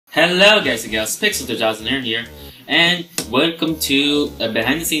Hello guys and gals, Pixel 2000 here, and welcome to a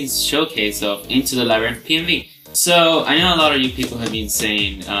behind the scenes showcase of Into the Labyrinth PMV. So, I know a lot of you people have been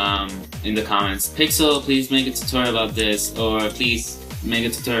saying in the comments, Pixel, please make a tutorial about this, or please make a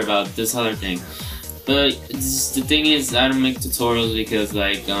tutorial about this other thing. But the thing is, I don't make tutorials because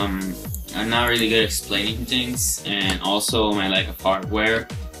I'm not really good at explaining things, and also my lack of hardware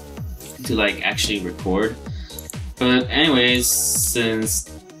to actually record. But anyways, since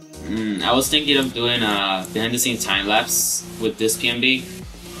I was thinking of doing a behind-the-scenes time-lapse with this PMV,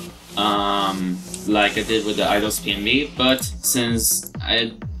 like I did with the Idols PMV, but since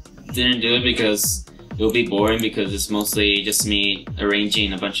I didn't do it because it would be boring because it's mostly just me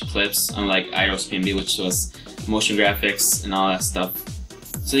arranging a bunch of clips, unlike Idols PMV, which was motion graphics and all that stuff.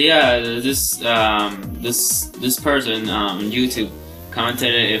 So yeah, this person on YouTube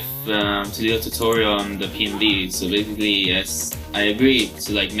commented if to do a tutorial on the PMV. So basically, yes, I agreed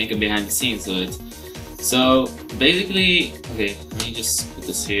to make a behind the scenes of it. So basically, okay, let me just put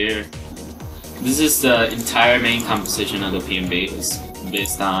this here. This is the entire main composition of the PMV. It's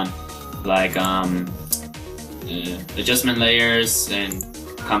based on adjustment layers and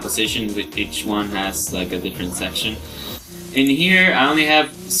composition, with each one has a different section. In here, I only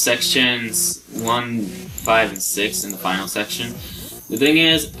have sections 1, 5, and 6 in the final section. The thing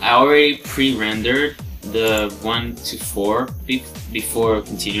is, I already pre-rendered the 1 to 4 before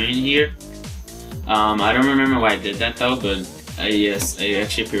continuing here. I don't remember why I did that though, but yes, I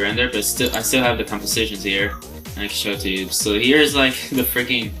actually pre-rendered, but I still have the compositions here, and I can show it to you. So here's the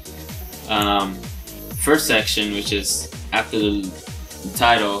freaking first section, which is after the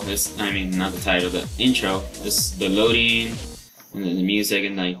title. I mean, not the title, the intro. Is the loading, and then the music,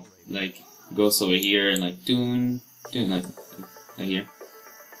 and goes over here and doon like here.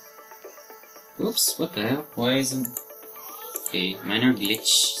 Oops, what the hell? Why isn't... Okay, minor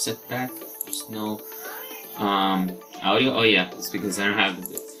glitch setback. There's no audio. Oh yeah, it's because I don't have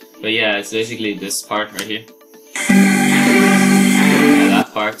it. But yeah, it's basically this part right here. Yeah,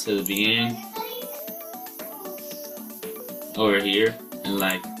 that part to the beginning. Over here, and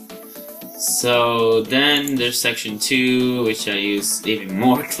so then there's section 2, which I use even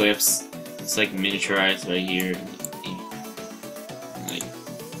more clips. It's miniaturized right here.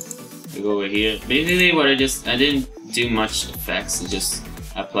 I go over here. Basically, what I didn't do much effects. I just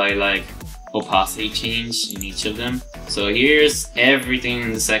apply opacity change in each of them. So here's everything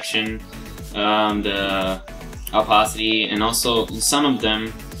in the section, the opacity, and also in some of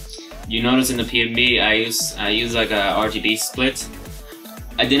them. You notice in the PMV, I use a RGB split.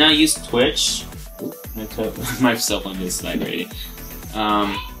 I did not use Twitch. Ooh, I cut myself on this slide already.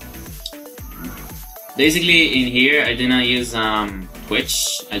 Basically, in here, I did not use Twitch.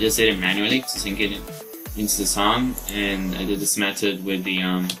 I just did it manually to sync it into the song, and I did this method with the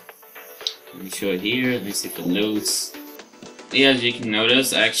let me show it here. Let me see if it loads. Yeah, as you can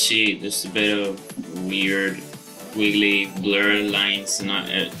notice, actually, there's a bit of weird wiggly blur lines not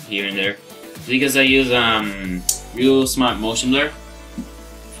here and there, because I use real smart motion blur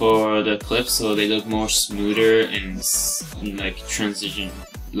for the clips, so they look more smoother and transition,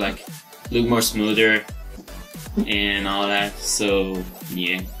 look more smoother and all that. So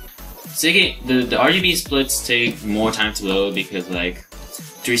yeah, so the RGB splits take more time to load because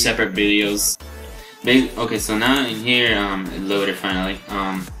 3 separate videos. Okay, so now in here it loaded finally.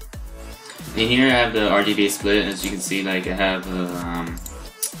 In here I have the RGB split. As you can see, I have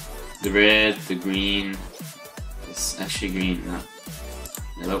the red, the green. It's actually green. No.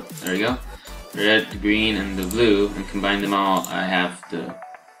 Hello, there we go. Red, the green, and the blue, and combine them all. I have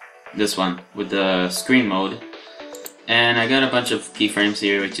this one with the screen mode, and I got a bunch of keyframes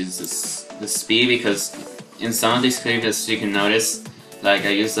here, which is the speed, because in some of these clips, as you can notice, I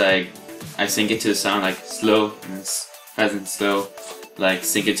use I sync it to the song slow and fast and slow,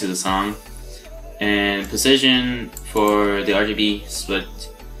 sync it to the song. And position for the RGB split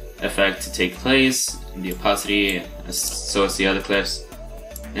effect to take place, and the opacity, so as the other clips.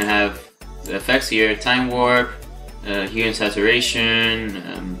 And I have the effects here: time warp, hue and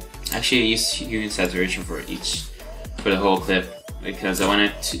saturation. Actually, I use hue and saturation for the whole clip because I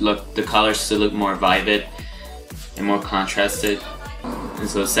wanted the colors to look more vivid and more contrasted. And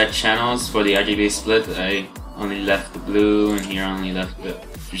so set channels for the RGB split. I only left the blue, and here I only left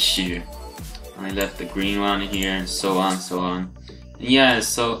the green one in here, and so on, so on. And yeah,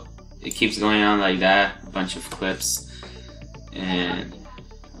 so it keeps going on like that, a bunch of clips. And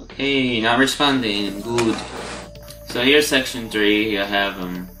okay, not responding, good. So here's section 3, I have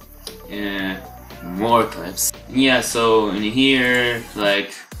more clips. Yeah, so in here,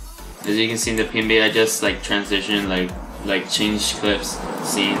 as you can see in the PMV, I just transition like change clips,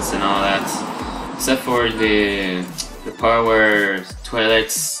 scenes, and all that. Except for the part where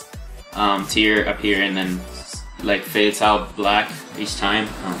Twilight's tear appear and then like fades out black each time.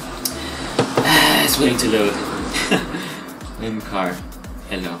 It's waiting to load. In car.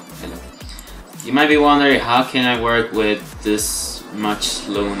 Hello. You might be wondering, how can I work with this much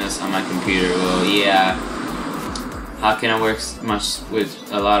slowness on my computer? Well, yeah. How can I work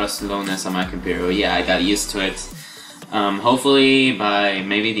with a lot of slowness on my computer? Well, yeah, I got used to it. Hopefully by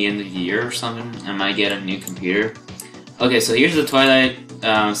maybe the end of the year or something, I might get a new computer. Okay, so here's the Twilight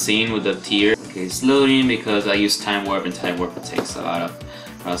scene with the tear. Okay, it's loading because I use Time Warp, and Time Warp takes a lot of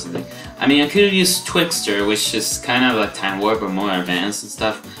processing. I mean, I could have used Twixtor, which is kind of like Time Warp but more advanced and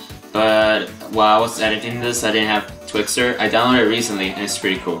stuff. But while I was editing this, I didn't have Twixtor. I downloaded it recently, and it's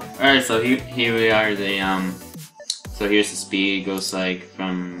pretty cool. Alright, so here we are. So here's the speed. It goes like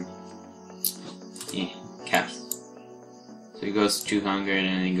from caps. So it goes 200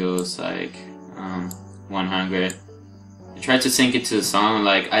 and it goes like 100. I tried to sync it to the song.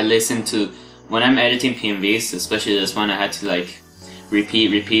 Like, I listen to, when I'm editing PMVs, especially this one, I had to like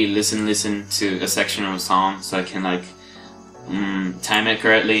repeat, listen to a section of a song so I can like time it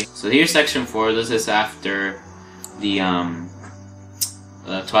correctly. So here's section 4. This is after the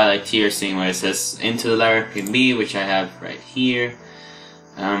Twilight tear scene where it says into the Labyrinth PMV, which I have right here.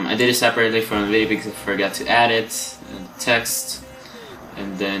 I did it separately from the video because I forgot to add it, text,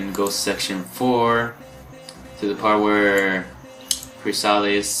 and then go section 4 to the part where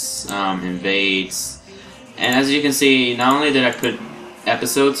Chrysalis invades. And as you can see, not only did I put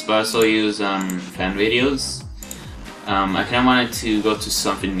episodes, but I also use fan videos. I kind of wanted to go to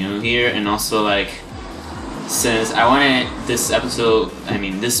something new here, and also like, since I wanted this episode,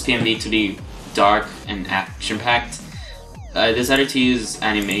 this PMV to be dark and action-packed, I decided to use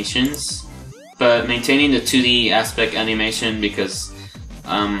animations, but maintaining the 2D aspect animation because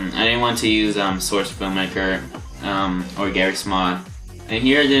I didn't want to use Source Filmmaker or Garry's Mod. And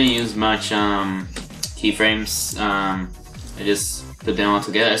here I didn't use much keyframes. I just put them all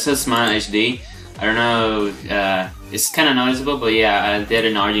together. It says Smile HD. I don't know, it's kind of noticeable, but yeah, I did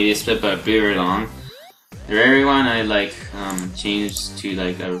an RGB split, but very long. The rare one I like changed to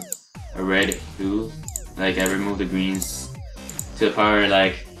like a red hue. Like, I removed the greens to the part where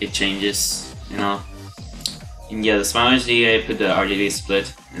like it changes, you know. And yeah, the Smile HD, I put the RGB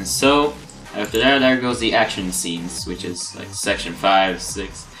split. And so after that, there goes the action scenes, which is like section 5,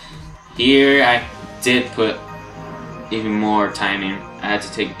 6. Here I did put even more timing. I had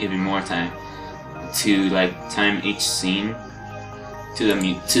to take even more time to like time each scene to the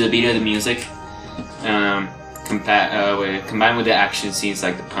beat of the music. Combined with the action scenes,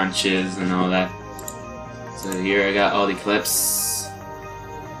 like the punches and all that. So here I got all the clips,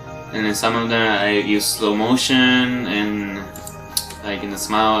 and then some of them I use slow motion, and like in the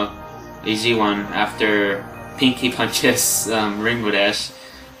Smile HD one, after Pinky punches Rainbow Dash,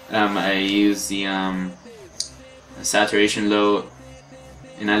 I use the saturation low,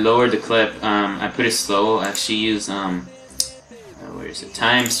 and I lowered the clip. I put it slow. I actually use where is it?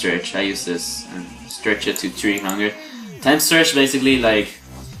 Time stretch. I use this and stretch it to 300. Time stretch basically like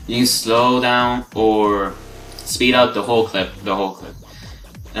you can slow down or speed up the whole clip.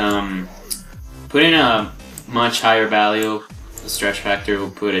 Put in a much higher value. The stretch factor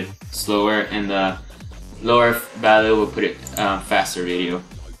will put it slower, and the lower value will put it faster video.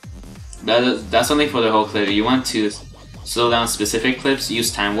 That's only for the whole clip. If you want to slow down specific clips,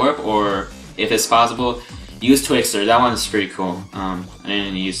 use Time Warp, or if it's possible, use Twixtor. That one is pretty cool. I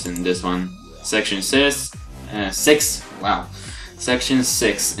didn't use in this one. Section 6. Wow. Section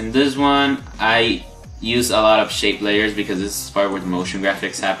 6. In this one, I use a lot of shape layers because this is part where the motion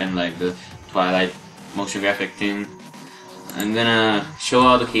graphics happen, like the Twilight motion graphic thing. I'm gonna show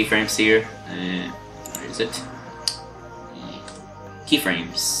all the keyframes here. Where is it?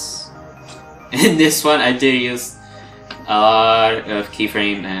 Keyframes. In this one, I did use a lot of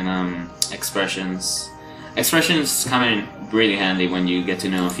keyframe and expressions. Expressions come in really handy when you get to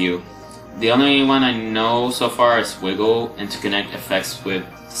know a few. The only one I know so far is Wiggle, and to connect effects with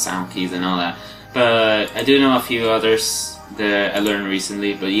sound keys and all that. But I do know a few others that I learned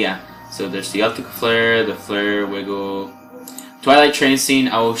recently, but yeah. So there's the optical flare, the flare, Wiggle. Twilight train scene,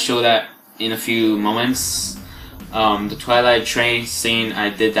 I will show that in a few moments. The Twilight train scene, I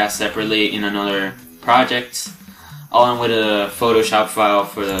did that separately in another project, along with a Photoshop file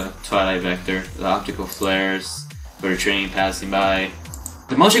for the Twilight vector, the optical flares for the train passing by.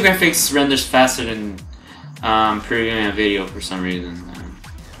 The motion graphics renders faster than previewing a video for some reason.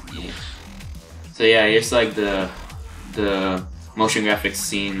 Yeah. So yeah, here's like the motion graphics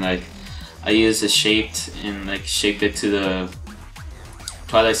scene. Like, I used it shaped and like shaped it to the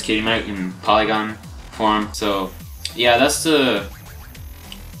Twilight's cutie mark in polygon form. So yeah, that's the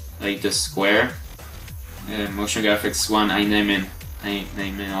like the square. Motion graphics 1, I name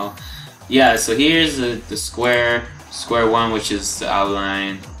it all. Yeah, so here's the square 1, which is the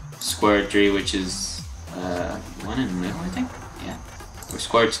outline, square 3, which is one in the middle, I think. Yeah, or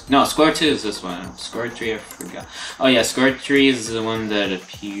square 2 is this one. Square 3, I forgot. Oh yeah, square 3 is the one that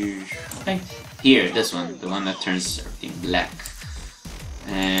appears right here. This one, the one that turns everything black,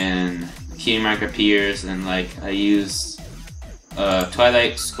 and the key mark appears, and like I use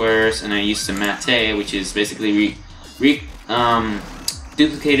Twilight squares, and I use the matte, which is basically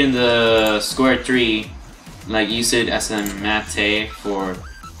duplicating the square 3, like use it as a matte for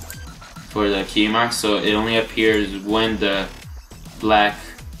the key mark, so it only appears when the black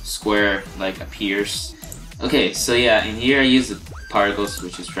square like appears. Okay, so yeah, in here I use the particles,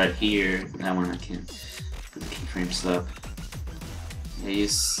 which is right here. That one I can put the keyframes up. I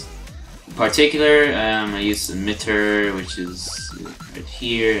use particular, I use the emitter, which is right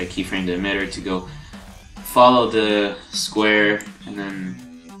here. I keyframe the emitter to go follow the square and then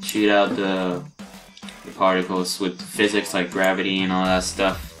shoot out the particles with physics like gravity and all that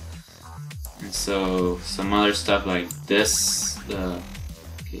stuff. And so some other stuff like this, okay,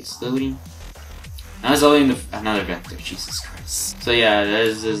 it's loading. Now it's loading another vector, Jesus Christ. So yeah,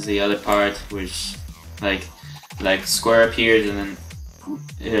 this is the other part, which like square appears and then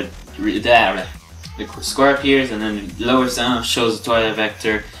the square appears and then it lowers down, shows the Twilight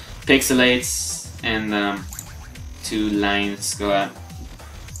vector, pixelates, and 2 lines go out.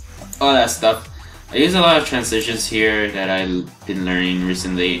 All that stuff. I use a lot of transitions here that I've been learning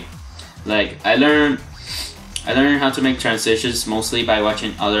recently. Like I learned how to make transitions mostly by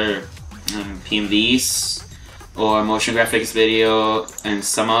watching other PMVs or motion graphics video and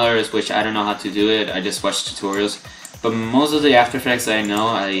some others which I don't know how to do it. I just watch tutorials. But most of the After Effects I know,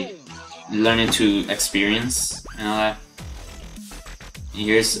 I learn into experience and all that.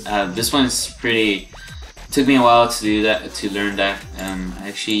 Here's this one's pretty. It took me a while to do that, to learn that. I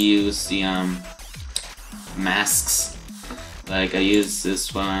actually use the masks. Like I use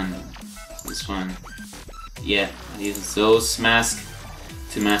this one. Yeah, I use those masks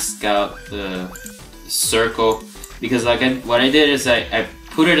to mask out the circle, because like what I did is I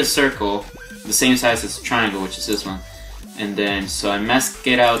put it a circle the same size as a triangle, which is this one, and then so I mask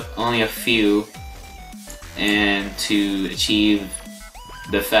it out only a few, and to achieve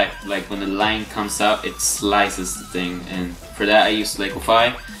the effect, like when the line comes out, it slices the thing, and for that I use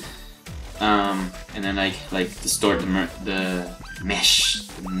liquify, and then like distort the mesh.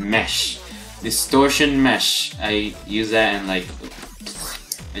 Distortion mesh. I use that and like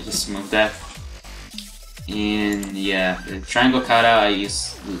I just move that, and yeah, the triangle cutout I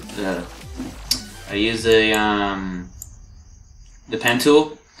use the pen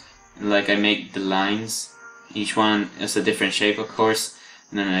tool, and like I make the lines. Each one is a different shape, of course,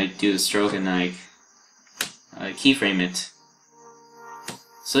 and then I do the stroke and I keyframe it.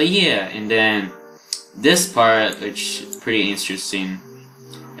 So yeah, and then this part, which is pretty interesting.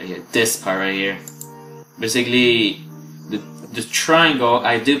 This part right here. Basically, the triangle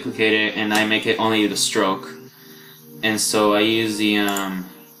I duplicate it and I make it only the stroke, and so I use the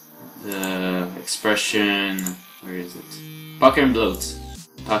expression. Where is it? Pucker and bloat.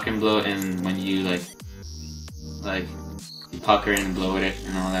 Pucker and bloat, and when you like you pucker and bloat it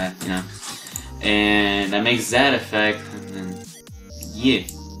and all that, you know. And that makes that effect, and then yeah.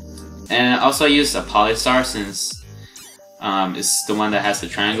 And also I use a polystar since it's the one that has the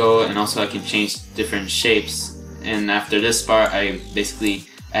triangle, and also I can change different shapes. And after this part, I basically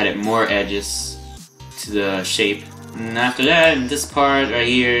added more edges to the shape. And after that, in this part right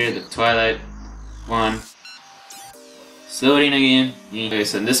here, the Twilight one, it's loading again. Okay,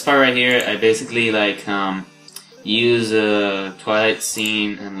 so in this part right here, I basically like use a Twilight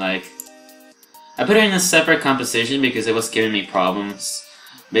scene and like I put it in a separate composition because it was giving me problems.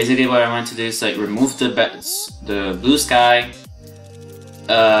 Basically what I want to do is like remove the blue sky,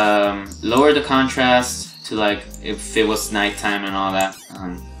 lower the contrast to like if it was nighttime and all that.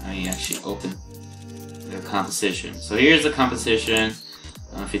 I actually open the composition. So here's the composition.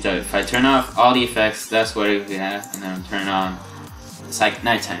 If I turn off all the effects, that's what we have, and then turn on, it's like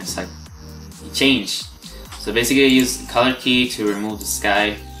nighttime, it's like it changed. So basically I use the color key to remove the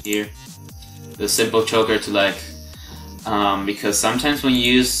sky here, the simple choker to like because sometimes when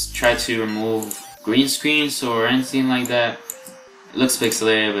you try to remove green screens or anything like that, it looks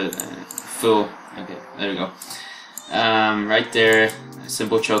pixelated, but full. Okay, there we go. Right there, a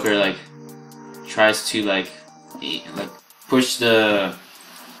simple choker like tries to like push the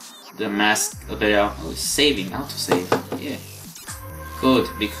the mask a bit out. Oh, saving, autosave. Yeah. Good,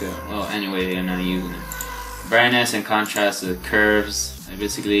 because well, anyway, I'm not using it. Brightness and contrast, the curves. I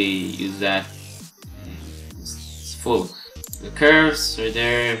basically use that. It's full. The curves right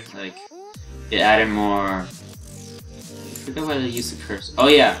there, like it added more. I forgot why they use the curves. Oh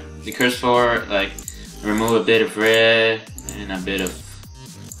yeah, the curves for like remove a bit of red and a bit of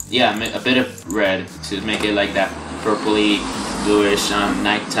a bit of red to make it like that purpley bluish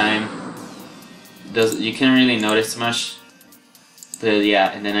nighttime. You can't really notice much, but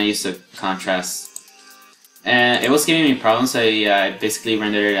yeah. And then I used the contrast. And it was giving me problems, so I basically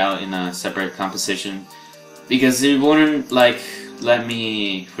rendered it out in a separate composition because it wouldn't like let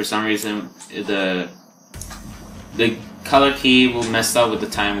me, for some reason, the color key will mess up with the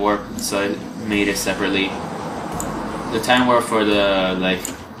time warp, so I made it separately. The time warp for the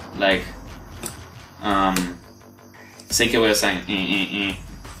sync it with something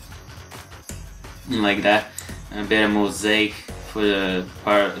like that, and a bit of mosaic for the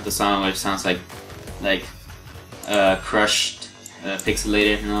part of the song which sounds like crushed,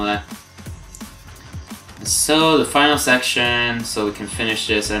 pixelated and all that. So the final section, so we can finish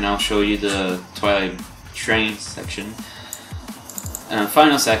this and I'll show you the Twilight Train section.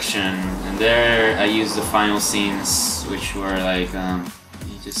 Final section, and there I used the final scenes, which were like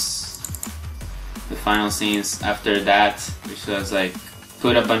the final scenes after that, which was like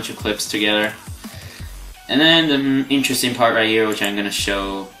put a bunch of clips together. And then the interesting part right here, which I'm gonna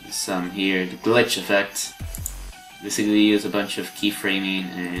show, is here, the glitch effect. Basically use a bunch of keyframing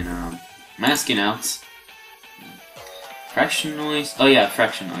and masking out. Fraction noise. Oh yeah,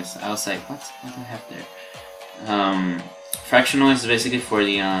 fraction noise. I was like, what do I have there? Fraction noise is basically for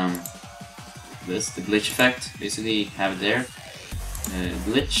the the glitch effect. Basically have it there.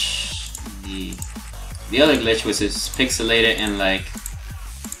 Glitch. The other glitch which is pixelated and like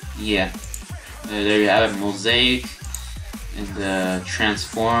there you have it, mosaic, and the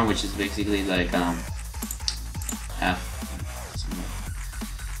transform, which is basically like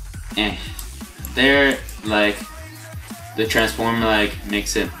there, like the transform like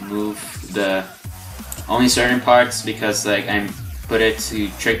makes it move the only certain parts because like I put it to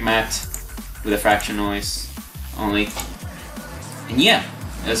trick matte with a fraction noise only. And yeah,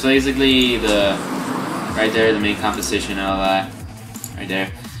 that's basically the right there, the main composition of that right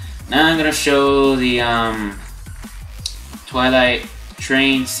there. Now I'm gonna show the Twilight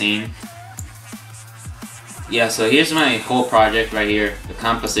Train scene. Yeah, so here's my whole project right here. The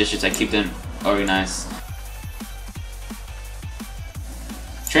compositions, I keep them organized.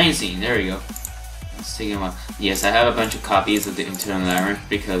 Train scene, there we go. Let's take it one. Yes, I have a bunch of copies of the internal Labyrinth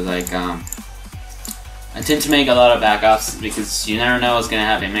because like I tend to make a lot of backups because you never know what's gonna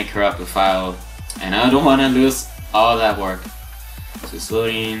happen. It may corrupt the file, and I don't want to lose all that work. So it's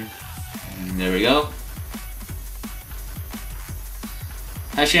loading. And there we go.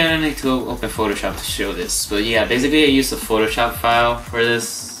 Actually, I don't need to open Photoshop to show this, but yeah, basically I used a Photoshop file for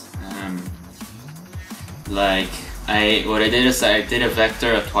this. What I did is I did a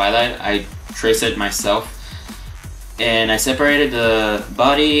vector of Twilight. I traced it myself, and I separated the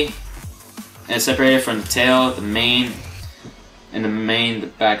body, and separated from the tail, the mane, and the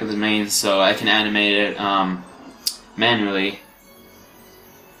back of the mane, so I can animate it manually.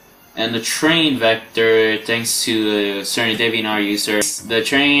 And the train vector, thanks to a certain DeviantArt user. The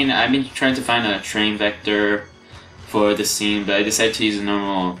train, I've been trying to find a train vector for this scene, but I decided to use a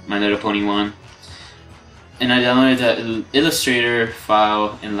normal My Little Pony one. And I downloaded the Illustrator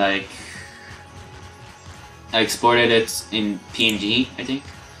file and like I exported it in PMV, I think,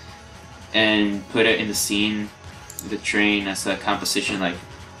 and put it in the scene, the train as a composition, like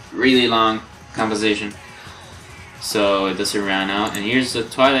really long composition, so it doesn't run out. And here's the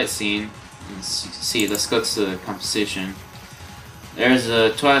Twilight scene. As you can see, let's go to the composition. There's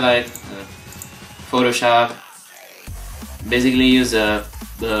a Twilight Photoshop. Basically use the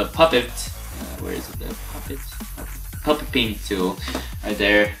puppet. Where is it? The puppet paint tool right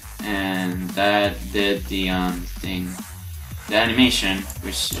there, and that did the thing, the animation,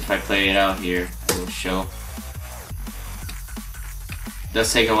 which if I play it out here, I will show. It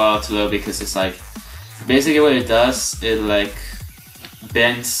does take a while to load because it's like basically what it does, it like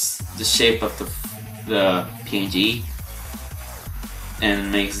bends the shape of the PNG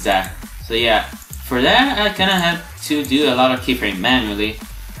and makes that. So yeah, for that I kind of had to do a lot of keyframe manually,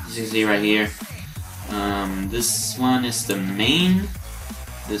 as you can see right here. This one is the main.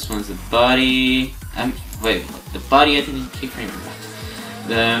 This one's the body. Wait, the body I didn't keyframe.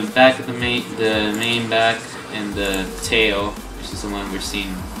 The back of the main back, and the tail, which is the one we're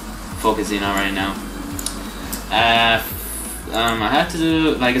focusing on right now. I had to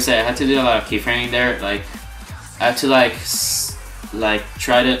do, like I said, I had to do a lot of keyframing there. Like I had to like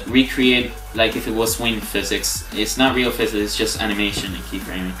try to recreate like if it was wind physics. It's not real physics, it's just animation and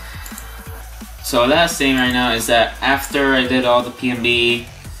keyframing. So last thing right now is that after I did all the PMV,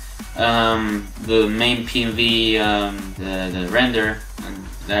 the main PMV, the render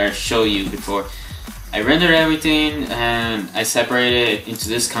that I showed you before, I rendered everything and I separated it into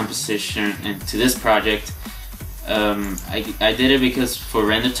this composition and to this project. I did it because for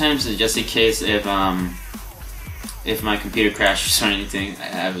render times, just in case if my computer crashes or anything, I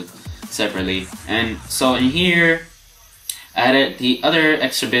have it separately. And so in here, I added the other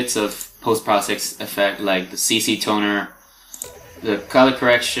extra bits of post-process effect, like the CC toner, the color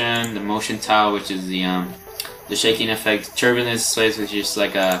correction, the motion tile, which is the shaking effect, turbulence switch, which is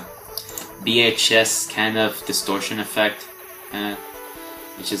like a VHS kind of distortion effect,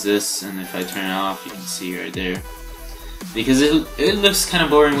 which is this. And if I turn it off, you can see right there, because it looks kind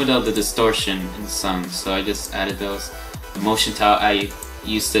of boring without the distortion in the song, so I just added those. The motion tile, I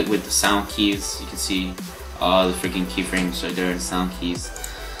used it with the sound keys. You can see all the freaking keyframes right there, the sound keys.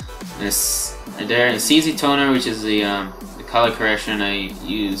 This right there, the CZ toner, which is the color correction. I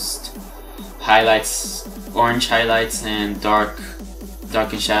used highlights, orange highlights, and dark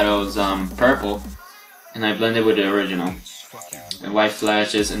and shadows, purple, and I blended with the original. The white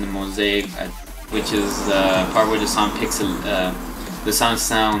flashes and the mosaic, which is the part where the song the song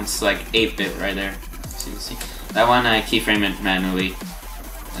sounds like 8-bit right there. So you see that one, I keyframe it manually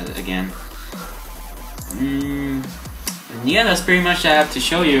again. Yeah, that's pretty much I have to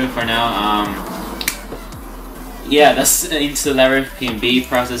show you for now. Yeah, that's into the Labyrinth PMV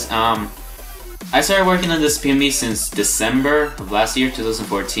process. I started working on this PMV since December of last year,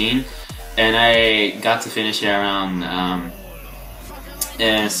 2014, and I got to finish it around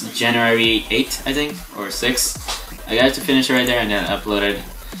January 8th, I think, or 6th. I got to finish it right there and then upload it.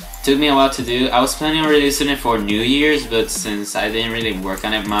 Took me a while to do. I was planning on releasing it for New Year's, but since I didn't really work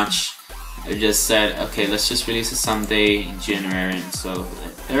on it much, I just said, okay, let's just release it someday in January, and so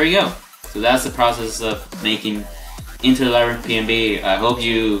there we go. So that's the process of making Into the Labyrinth PMV. I hope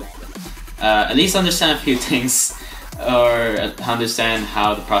you at least understand a few things, or understand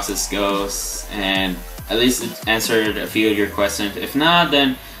how the process goes, and at least answered a few of your questions. If not,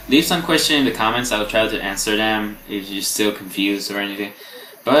 then leave some question in the comments. I'll try to answer them if you're still confused or anything.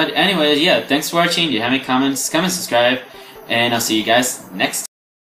 But anyways, yeah, thanks for watching. If you have any comments, comment, subscribe, and I'll see you guys next time.